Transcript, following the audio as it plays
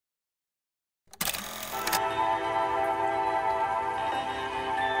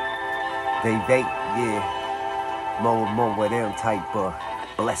theeZ, yeah. More with them type of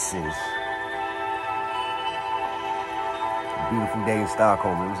blessings. Beautiful day in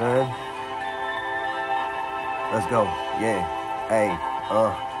Stockholm, you know what I'm saying? Let's go, yeah. Hey,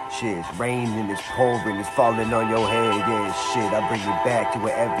 shit, it's raining, it's pouring, it's falling on your head, yeah, shit. I bring it back to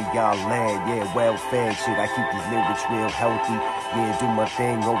wherever y'all land, yeah, well fed, shit. I keep these lyrics real healthy, yeah, do my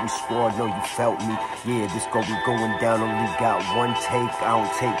thing, always squad, know you felt me, yeah, this we going down, only got one take, I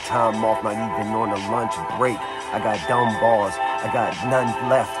don't take time off, not even on a lunch break. I got dumb bars, I got none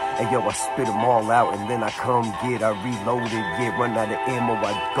left, and yo, I spit them all out, and then I come get, I reload it, yeah, run out of ammo,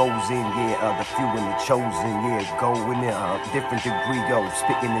 I goes in, yeah, the few and the chosen, yeah, go in there, different degree, yo,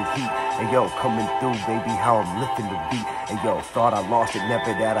 spitting the heat, and yo, coming through, baby, how I'm lifting the beat, and yo, thought I lost it,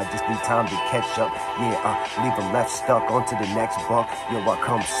 never that, I just need time to catch up, yeah, leave them left stuck onto the next buck, yo, I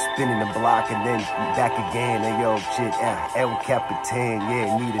come spinning the block, and then back again, and yo, shit, El Capitan,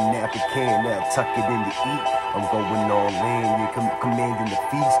 yeah, need a napkin, tuck it in to eat, I'm going all in, yeah, commanding the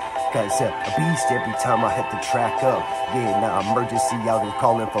feast, cause a beast every time I hit the track up, yeah, now emergency out and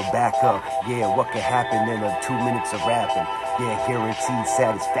calling for backup, yeah, what could happen in 2 minutes of rapping, yeah, guaranteed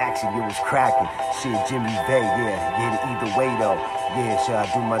satisfaction, it was cracking, shit, Jimmy V, yeah, get it either way though, yeah, should I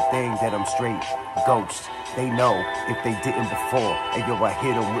do my thing that I'm straight, ghost, they know if they didn't before, and yo, I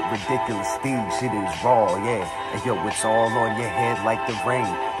hit them with ridiculous things, shit is raw, yeah, and yo, it's all on your head like the rain,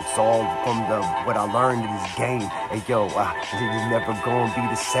 it's all from what I learned in this game, and yo, it's never gonna be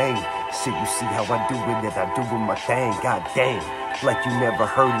the same, shit, you see how I do with it, I do with my thing, god damn, like you never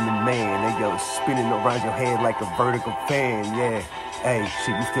heard in the man, and yo, spinning around your head like a vertical fan, yeah. Hey,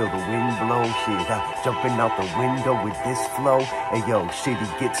 shit, you feel the wind blow, shit, jumping out the window with this flow, hey yo, shit,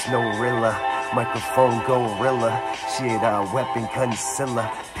 it gets no realer, microphone gorilla, shit, weapon concealer,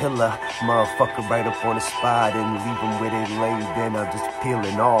 pillar, motherfucker right up on the spot and leave him with it laid, then I'm just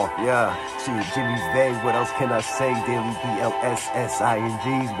peeling off, yeah, shit, Jimmy's Bay, what else can I say, daily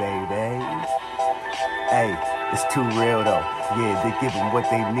BLSSINGs, baby, hey, it's too real though, yeah, they give them what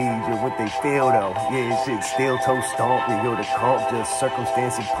they need, yeah, what they feel though, yeah, shit, steel toe stomp, and yo, the comp, just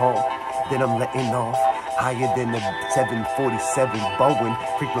circumstance and pump, then I'm letting off, higher than the 747 Boeing,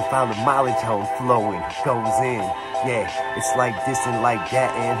 frequent file of mileage home flowing, goes in, yeah, it's like this and like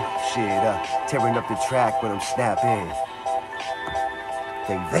that, and shit, tearing up the track when I'm snapping,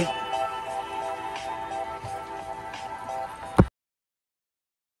 theeZ.